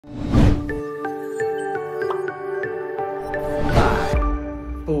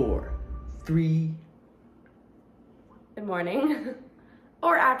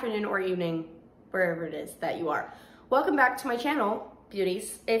afternoon, or evening, wherever it is that you are. Welcome back to my channel,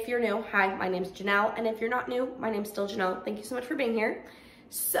 Beauties. If you're new, hi, my name's Janelle, and if you're not new, my name's still Janelle. Thank you so much for being here.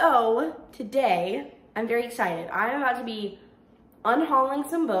 So today, I'm very excited. I'm about to be unhauling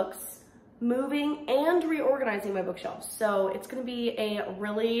some books, moving and reorganizing my bookshelves. So it's gonna be a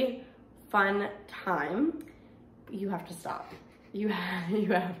really fun time. You have to stop. You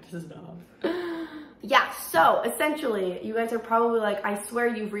have to stop. Yeah, so essentially, you guys are probably like, I swear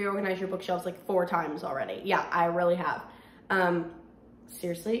you've reorganized your bookshelves like 4 times already. Yeah, I really have.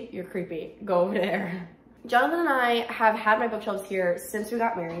 Seriously, you're creepy. Go over there. Jonathan and I have had my bookshelves here since we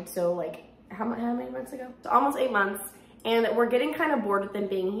got married. So like, how many months ago? So almost 8 months. And we're getting kind of bored with them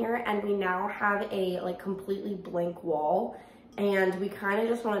being here. And we now have a like completely blank wall. And we kind of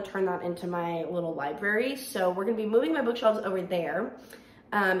just want to turn that into my little library. So we're going to be moving my bookshelves over there.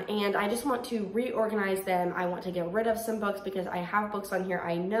 And I just want to reorganize them. I want to get rid of some books because I have books on here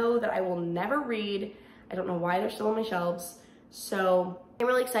I know that I will never read. I don't know why they're still on my shelves. So I'm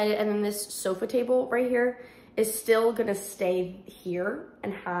really excited. And then this sofa table right here is still gonna stay here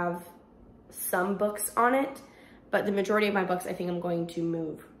and have some books on it. But the majority of my books, I think I'm going to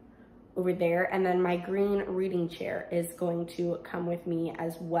move over there. And then my green reading chair is going to come with me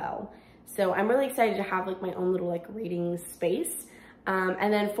as well. So I'm really excited to have like my own little like reading space.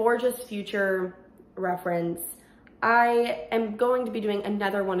 And then for just future reference, I am going to be doing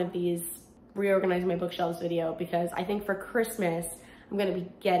another one of these reorganizing my bookshelves video because I think for Christmas, I'm going to be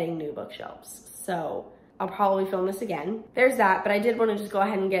getting new bookshelves. So I'll probably film this again. There's that, but I did want to just go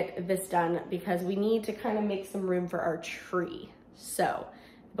ahead and get this done because we need to kind of make some room for our tree. So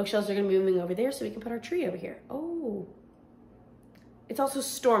bookshelves are going to be moving over there so we can put our tree over here. Oh, it's also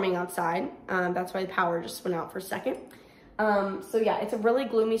storming outside. That's why the power just went out for a second. So yeah, it's a really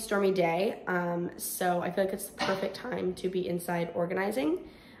gloomy, stormy day. So I feel like it's the perfect time to be inside organizing.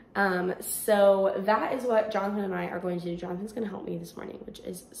 So that is what Jonathan and I are going to do. Jonathan's going to help me this morning, which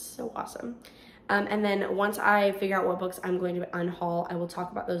is so awesome. And then once I figure out what books I'm going to unhaul, I will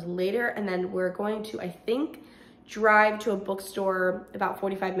talk about those later. And then we're going to, I think, drive to a bookstore about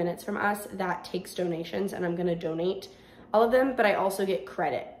 45 minutes from us that takes donations, and I'm going to donate all of them, but I also get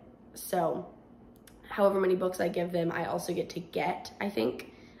credit. So however many books I give them, I also get to get, I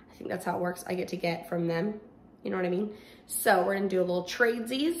think that's how it works. I get to get from them, you know what I mean? So we're gonna do a little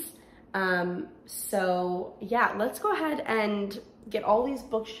tradesies. So yeah, let's go ahead and get all these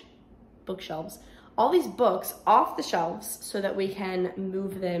bookshelves, all these books off the shelves so that we can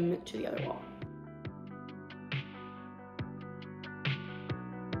move them to the other wall.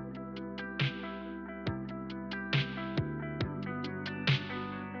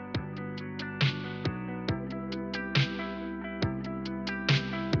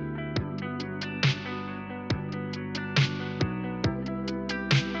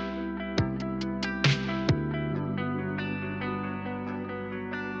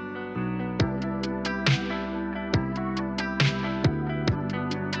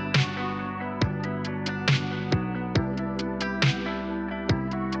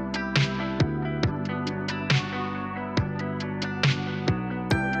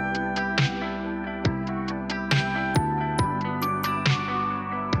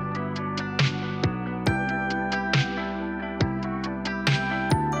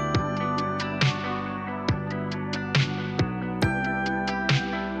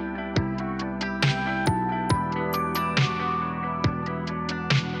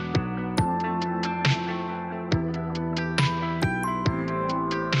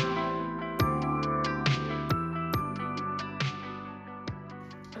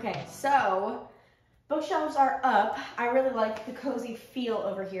 Okay, so bookshelves are up. I really like the cozy feel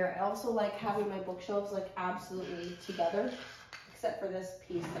over here. I also like having my bookshelves like absolutely together, except for this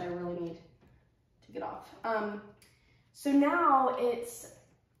piece that I really need to get off. So now it's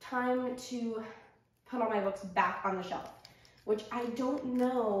time to put all my books back on the shelf, which I don't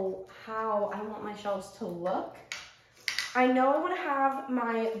know how I want my shelves to look. I know I want to have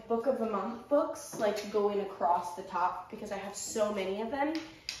my book of the month books like going across the top because I have so many of them.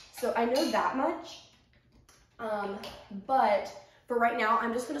 So I know that much. But for right now,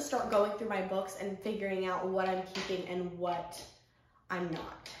 I'm just going to start going through my books and figuring out what I'm keeping and what I'm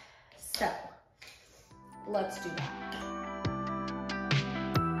not. So let's do that.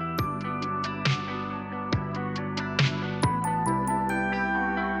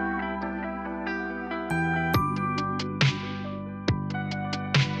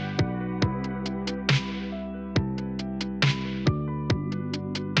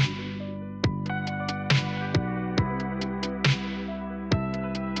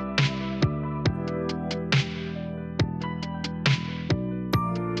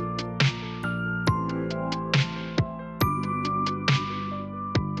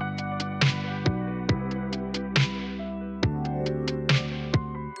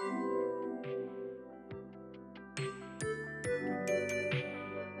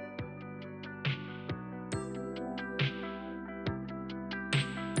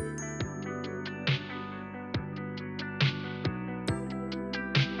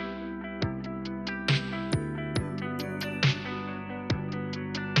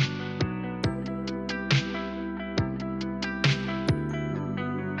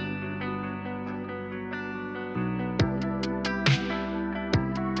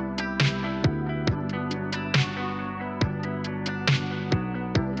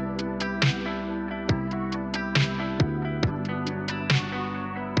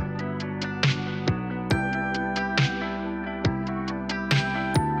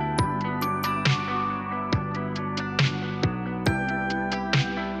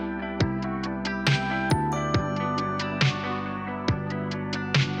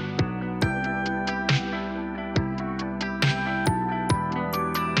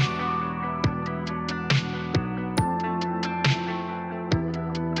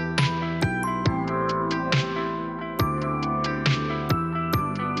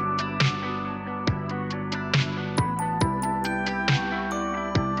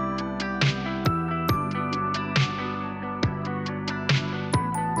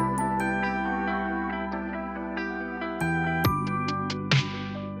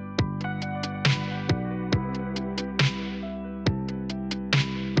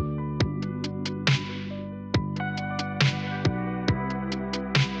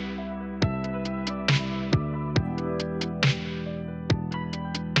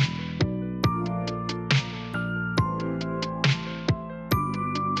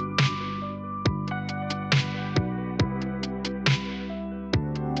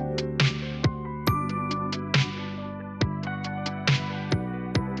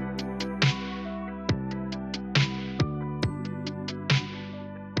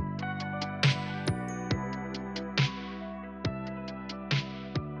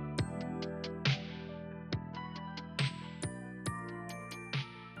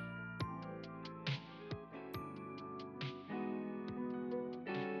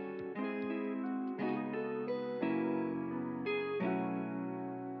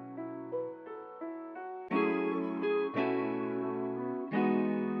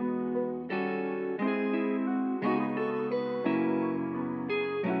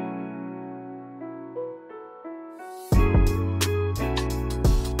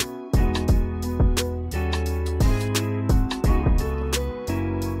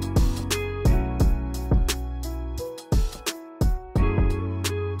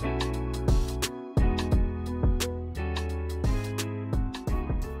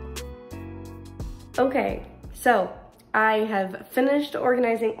 Okay, so I have finished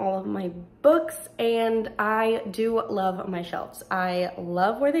organizing all of my books and I do love my shelves. I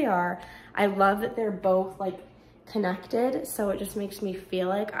love where they are. I love that they're both like connected, so it just makes me feel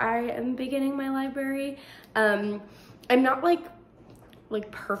like I am beginning my library. I'm not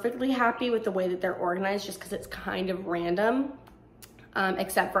like perfectly happy with the way that they're organized just because it's kind of random,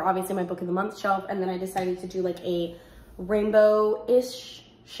 except for obviously my book of the month shelf, and then I decided to do like a rainbow-ish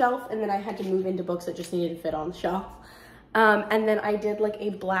shelf, and then I had to move into books that just needed to fit on the shelf. And then I did like a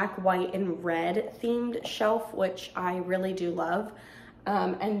black, white, and red themed shelf, which I really do love.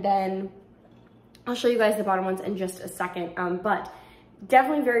 And then I'll show you guys the bottom ones in just a second, but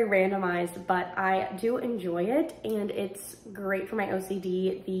definitely very randomized, but I do enjoy it and it's great for my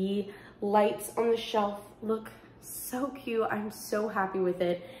OCD. The lights on the shelf look so cute. I'm so happy with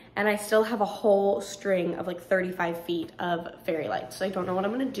it. And I still have a whole string of like 35 feet of fairy lights. So I don't know what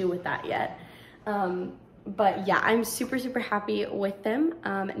I'm gonna do with that yet. But yeah, I'm super, super happy with them.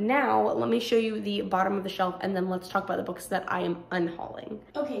 Now, let me show you the bottom of the shelf and then let's talk about the books that I am unhauling.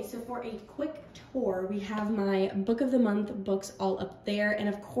 Okay, so for a quick tour, we have my Book of the Month books all up there. And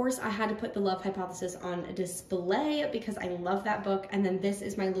of course, I had to put The Love Hypothesis on display because I love that book. And then this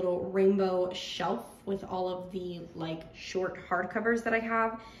is my little rainbow shelf with all of the like short hardcovers that I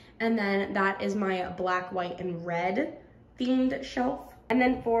have. And then that is my black, white, and red themed shelf. And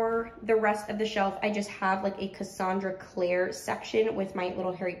then for the rest of the shelf, I just have like a Cassandra Clare section with my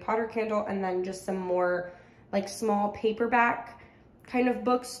little Harry Potter candle and then just some more like small paperback kind of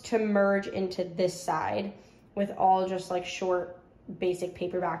books to merge into this side with all just like short basic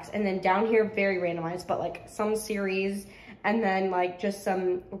paperbacks. And then down here, very randomized, but like some series and then like just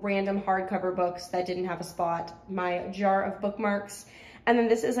some random hardcover books that didn't have a spot, my jar of bookmarks. And then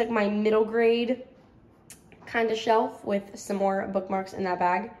this is like my middle grade kind of shelf with some more bookmarks in that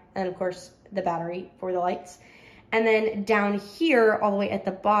bag, and of course the battery for the lights. And then down here all the way at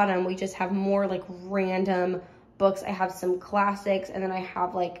the bottom we just have more like random books. I have some classics and then I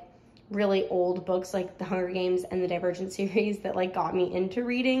have like really old books like The Hunger Games and the Divergent series that like got me into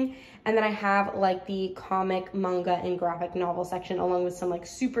reading. And then I have like the comic, manga, and graphic novel section along with some like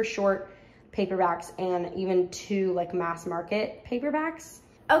super short paperbacks and even 2 like mass market paperbacks.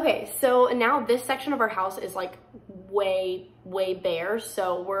 Okay, so now this section of our house is like way bare,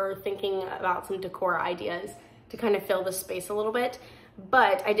 so we're thinking about some decor ideas to kind of fill the space a little bit.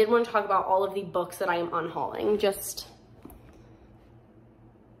 But I did want to talk about all of the books that I am unhauling, just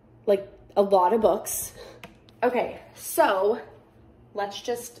like a lot of books. Okay, so let's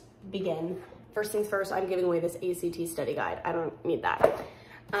just begin. First things first, I'm giving away this ACT study guide. I don't need that.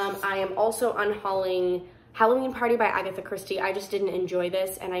 I am also unhauling Halloween Party by Agatha Christie. I just didn't enjoy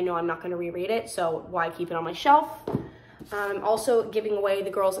this and I know I'm not going to reread it, so why keep it on my shelf? I'm also giving away The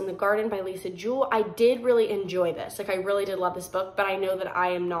Girls in the Garden by Lisa Jewell. I did really enjoy this. Like I really did love this book, but I know that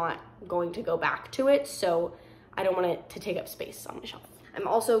I am not going to go back to it, so I don't want it to take up space on my shelf. I'm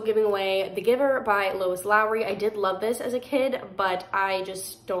also giving away The Giver by Lois Lowry. I did love this as a kid, but I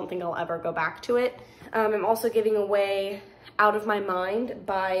just don't think I'll ever go back to it. I'm also giving away Out of My Mind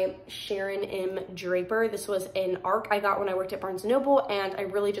by Sharon M. Draper. This was an ARC I got when I worked at Barnes & Noble, and I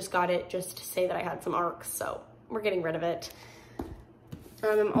really just got it just to say that I had some ARCs, so we're getting rid of it.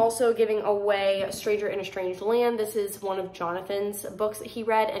 I'm also giving away Stranger in a Strange Land. This is one of Jonathan's books that he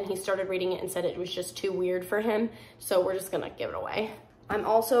read, and he started reading it and said it was just too weird for him, so we're just gonna give it away. I'm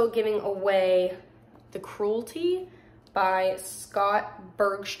also giving away The Cruelty by Scott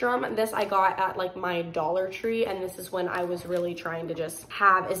Bergstrom. This I got at like my Dollar Tree, and this is when I was really trying to just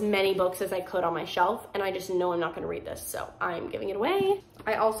have as many books as I could on my shelf, and I just know I'm not going to read this, so I'm giving it away.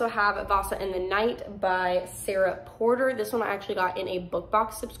 I also have Vasa in the Night by Sarah Porter. This one I actually got in a book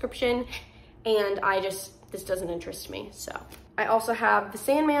box subscription, and this doesn't interest me, so. I also have The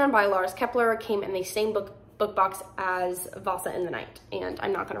Sandman by Lars Kepler. It came in the same book box as Vasa in the Night, and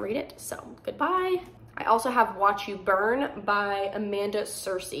I'm not going to read it, so goodbye. I also have Watch You Burn by Amanda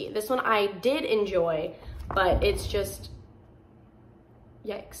Cersei. This one I did enjoy, but it's just,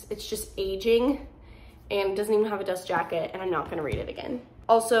 yikes. It's just aging and doesn't even have a dust jacket, and I'm not gonna read it again.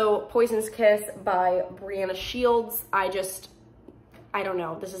 Also, Poison's Kiss by Brianna Shields. I don't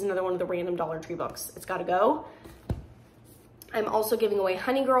know. This is another one of the random Dollar Tree books. It's gotta go. I'm also giving away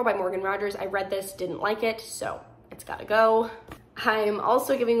Honey Girl by Morgan Rogers. I read this, didn't like it, so it's gotta go. I'm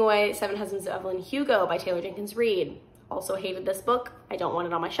also giving away Seven Husbands of Evelyn Hugo by Taylor Jenkins Reid. Also hated this book. I don't want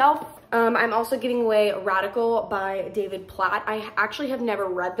it on my shelf. I'm also giving away Radical by David Platt. I actually have never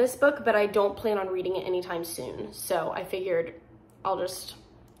read this book, but I don't plan on reading it anytime soon. So I figured I'll just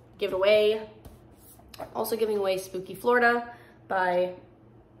give it away. Also giving away Spooky Florida by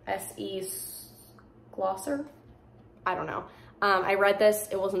S.E. Glosser? I don't know. I read this,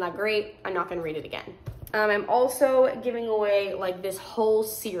 it wasn't that great. I'm not gonna read it again. I'm also giving away like this whole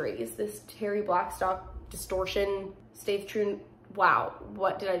series, this Terry Blackstock Distortion, Stays True, wow,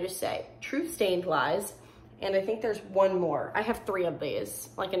 what did I just say? Truth Stained Lies, and I think there's one more. I have 3 of these,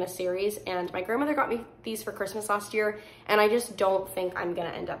 like in a series, and my grandmother got me these for Christmas last year, and I just don't think I'm gonna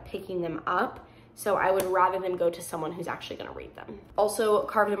end up picking them up. So I would rather them go to someone who's actually gonna read them. Also,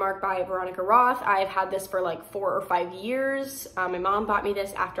 Carved and Marked by Veronica Roth. I've had this for like 4 or 5 years. My mom bought me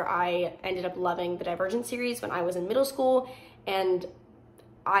this after I ended up loving the Divergent series when I was in middle school, and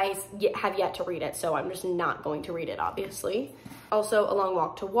I have yet to read it, so I'm just not going to read it, obviously. Also, A Long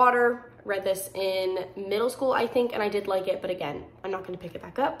Walk to Water. Read this in middle school, I think, and I did like it, but again, I'm not gonna pick it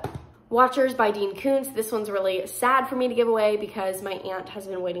back up. Watchers by Dean Koontz. This one's really sad for me to give away because my aunt has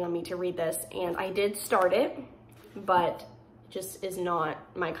been waiting on me to read this, and I did start it, but just is not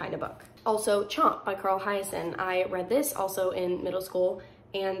my kind of book. Also, Chomp by Carl Hyacin. I read this also in middle school,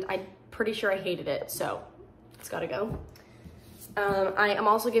 and I'm pretty sure I hated it, so it's gotta go. I am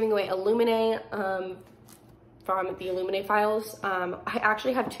also giving away Illuminae from the Illuminae files. I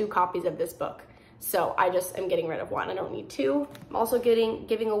actually have 2 copies of this book, so I just am getting rid of one. I don't need 2. I'm also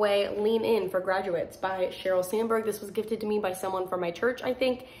giving away Lean In for Graduates by Sheryl Sandberg. This was gifted to me by someone from my church, I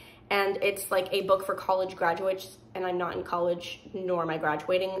think, and it's like a book for college graduates, and I'm not in college, nor am I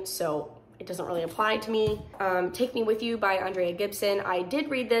graduating, so it doesn't really apply to me. Take Me With You by Andrea Gibson. I did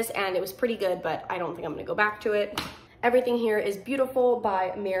read this, and it was pretty good, but I don't think I'm gonna go back to it. Everything Here Is Beautiful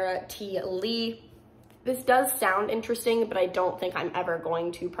by Mara T. Lee. This does sound interesting, but I don't think I'm ever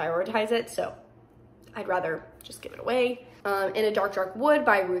going to prioritize it, so I'd rather just give it away. In a Dark, Dark Wood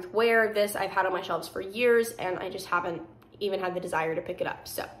by Ruth Ware. This I've had on my shelves for years, and I just haven't even had the desire to pick it up,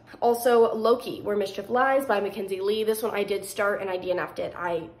 so. Also, Loki, Where Mischief Lies by Mackenzie Lee. This one I did start, and I DNF'd it.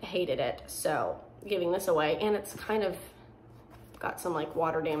 I hated it, so giving this away. And it's kind of got some like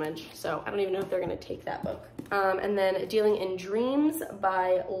water damage, so I don't even know if they're gonna take that book. And then Dealing in Dreams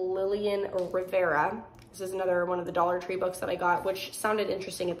by Lillian Rivera. This is another one of the Dollar Tree books that I got, which sounded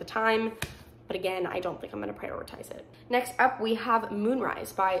interesting at the time, but again, I don't think I'm gonna prioritize it. Next up, we have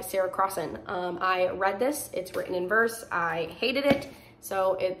Moonrise by Sarah Crossan. I read this, it's written in verse. I hated it,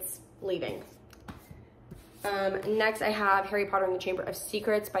 so it's leaving. Next, I have Harry Potter and the Chamber of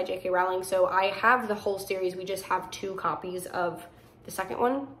Secrets by J.K. Rowling. So I have the whole series. We just have 2 copies of the second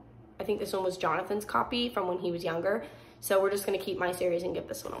one. I think this one was Jonathan's copy from when he was younger. So we're just gonna keep my series and give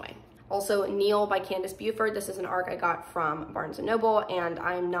this one away. Also, Neil by Candace Buford. This is an arc I got from Barnes & Noble, and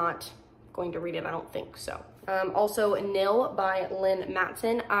I'm not going to read it, I don't think so. Also, Nil by Lynn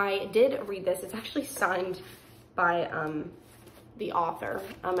Matson. I did read this. It's actually signed by the author.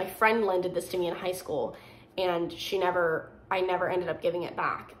 My friend lended this to me in high school, and I never ended up giving it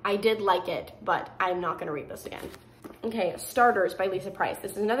back. I did like it, but I'm not gonna read this again. Okay, Starters by Lisa Price.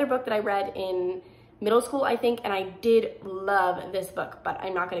 This is another book that I read in middle school, I think, and I did love this book, but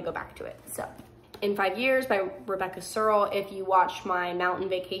I'm not gonna go back to it, so. In 5 Years by Rebecca Searle. If you watch my mountain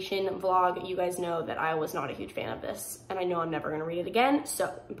vacation vlog, you guys know that I was not a huge fan of this, and I know I'm never gonna read it again,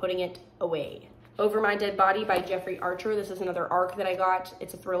 so I'm putting it away. Over My Dead Body by Jeffrey Archer. This is another arc that I got.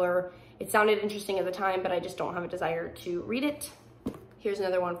 It's a thriller. It sounded interesting at the time, but I just don't have a desire to read it. Here's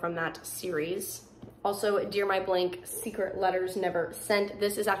another one from that series. Also, Dear My Blank, Secret Letters Never Sent.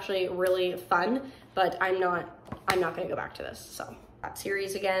 This is actually really fun, but I'm not gonna go back to this, so that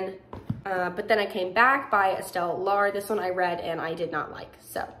series again. But Then I Came Back by Estelle Lar. This one I read and I did not like,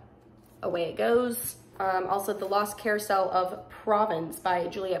 so away it goes. Also, The Lost Carousel of Provence by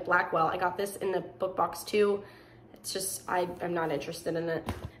Juliet Blackwell. I got this in the book box too. It's just, I'm not interested in it.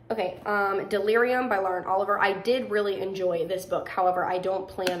 Okay, Delirium by Lauren Oliver. I did really enjoy this book. However, I don't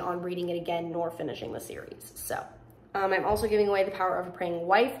plan on reading it again nor finishing the series, so. I'm also giving away The Power of a Praying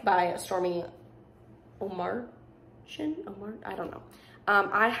Wife by Stormy Omar, I don't know.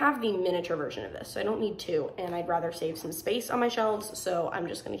 I have the miniature version of this, so I don't need 2, and I'd rather save some space on my shelves, so I'm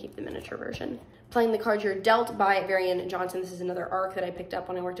just gonna keep the miniature version. Playing the Cards You're Dealt by Varian Johnson. This is another arc that I picked up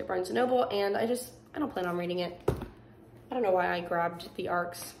when I worked at Barnes & Noble, and I don't plan on reading it. I don't know why I grabbed the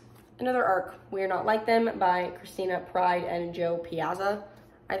arcs. Another arc, We're Not Like Them by Christina Pride and Joe Piazza.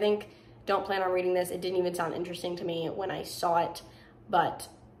 I think, don't plan on reading this. It didn't even sound interesting to me when I saw it, but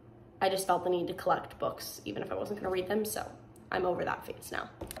I just felt the need to collect books, even if I wasn't gonna read them, so I'm over that phase now.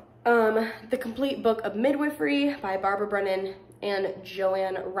 The Complete Book of Midwifery by Barbara Brennan and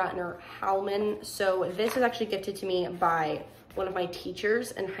Joanne Ratner Howman. So this was actually gifted to me by one of my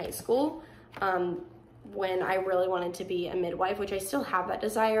teachers in high school when I really wanted to be a midwife, which I still have that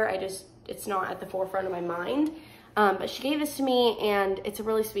desire. It's not at the forefront of my mind. But she gave this to me and it's a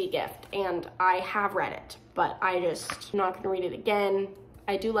really sweet gift and I have read it, but I'm not gonna read it again.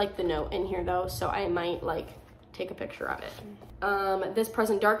 I do like the note in here though, so I might like take a picture of it. This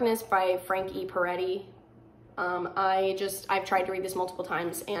Present Darkness by Frank E. Peretti. I've tried to read this multiple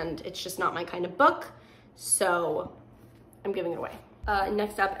times and it's just not my kind of book, so I'm giving it away.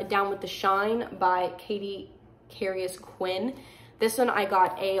 Next up, Down with the Shine by Katie Carius Quinn. This one I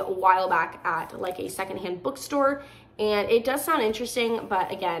got a while back at like a secondhand bookstore, and it does sound interesting,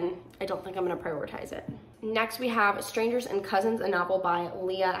 but again, I don't think I'm gonna prioritize it. Next we have Strangers and Cousins, a novel by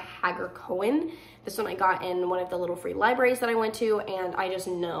Leah Hager Cohen. This one I got in one of the little free libraries that I went to, and I just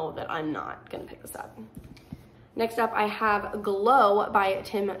know that I'm not gonna pick this up. Next up I have Glow by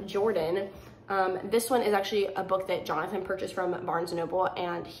Tim Jordan. This one is actually a book that Jonathan purchased from Barnes & Noble,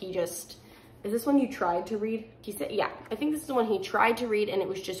 and is this one you tried to read? He said, yeah, I think this is the one he tried to read and it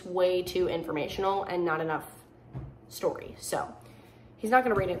was just way too informational and not enough story. So he's not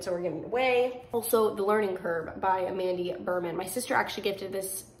gonna read it, so we're giving it away. Also, The Learning Curve by Mandy Berman. My sister actually gifted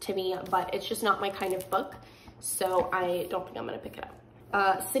this to me, but it's just not my kind of book, so I don't think I'm gonna pick it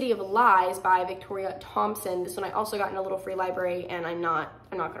up. City of Lies by Victoria Thompson. This one I also got in a little free library and I'm not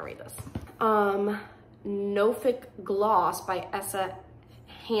gonna read this. Nofic Gloss by Essa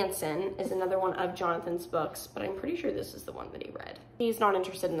Hansen is another one of Jonathan's books, but I'm pretty sure this is the one that he read. He's not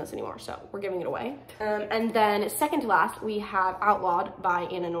interested in this anymore, so we're giving it away. And then second to last, we have Outlawed by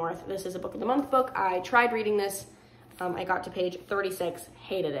Anna North. This is a book of the month book. I tried reading this. I got to page 36,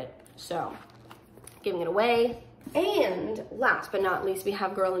 hated it, so giving it away. And last but not least, we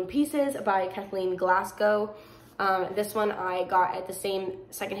have Girl in Pieces by Kathleen Glasgow. This one I got at the same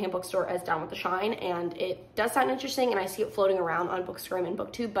secondhand bookstore as Down with the Shine, and it does sound interesting, and I see it floating around on Bookstagram and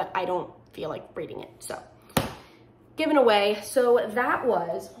BookTube, but I don't feel like reading it, so given away. So that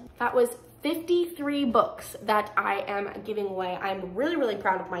was 53 books that I am giving away. I'm really, really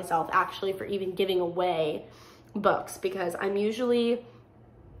proud of myself actually for even giving away books, because I'm usually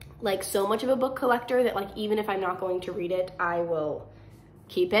like so much of a book collector that like even if I'm not going to read it, I will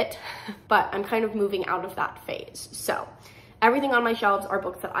keep it, but I'm kind of moving out of that phase. So everything on my shelves are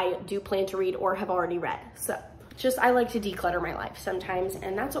books that I do plan to read or have already read. So just, I like to declutter my life sometimes,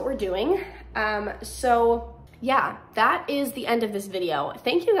 and that's what we're doing. So yeah, that is the end of this video.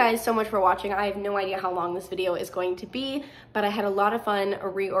 Thank you guys so much for watching. I have no idea how long this video is going to be, but I had a lot of fun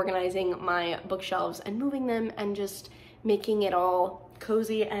reorganizing my bookshelves and moving them and just making it all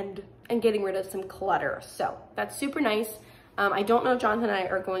cozy and getting rid of some clutter. So that's super nice. I don't know if Jonathan and I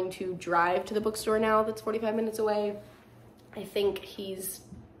are going to drive to the bookstore now that's 45 minutes away. I think he's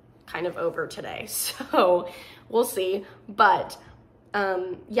kind of over today, so we'll see. But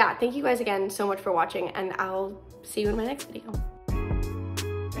yeah, thank you guys again so much for watching, and I'll see you in my next video.